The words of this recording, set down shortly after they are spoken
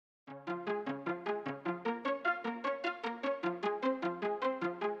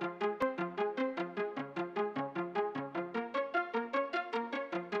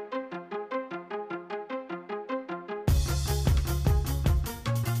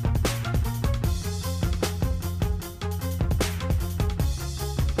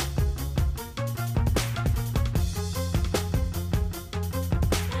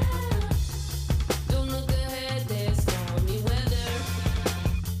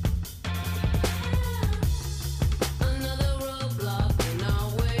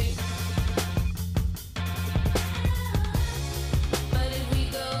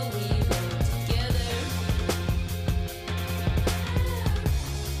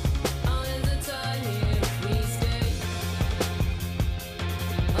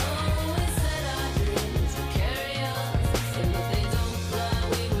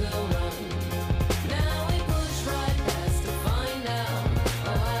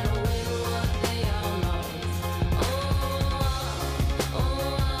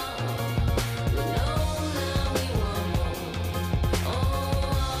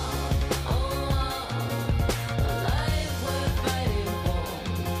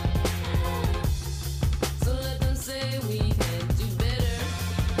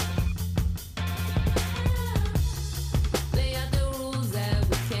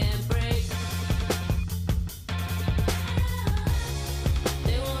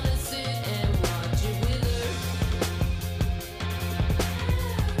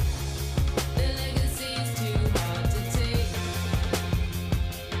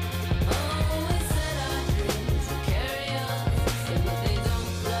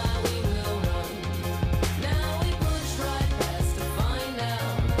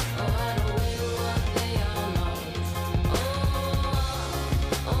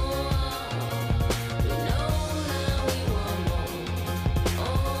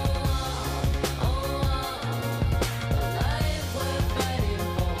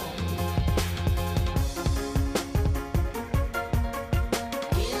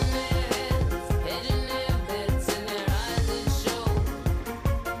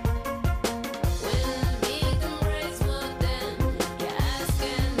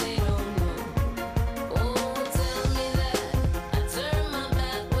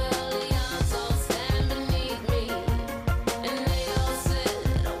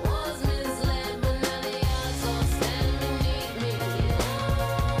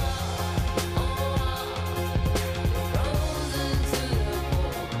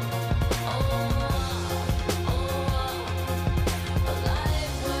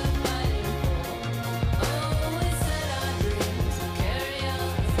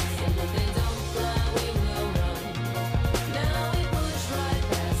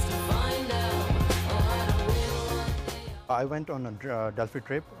I went on a Delphi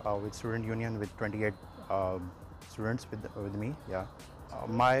trip with student union with 28 students with me. Yeah.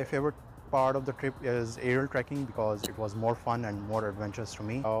 My favorite part of the trip is aerial trekking because it was more fun and more adventurous to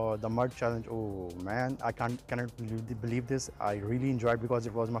me. The mud challenge, oh man, I cannot believe this. I really enjoyed because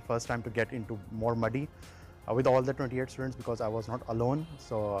it was my first time to get into more muddy with all the 28 students because I was not alone,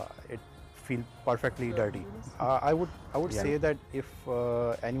 so it feel perfectly dirty. I would say that if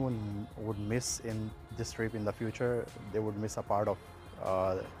anyone would miss in this trip in the future, they would miss a part of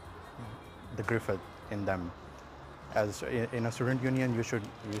the Griffith in them. As in a student union, you should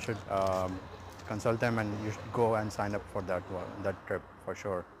consult them and you should go and sign up for that trip for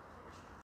sure.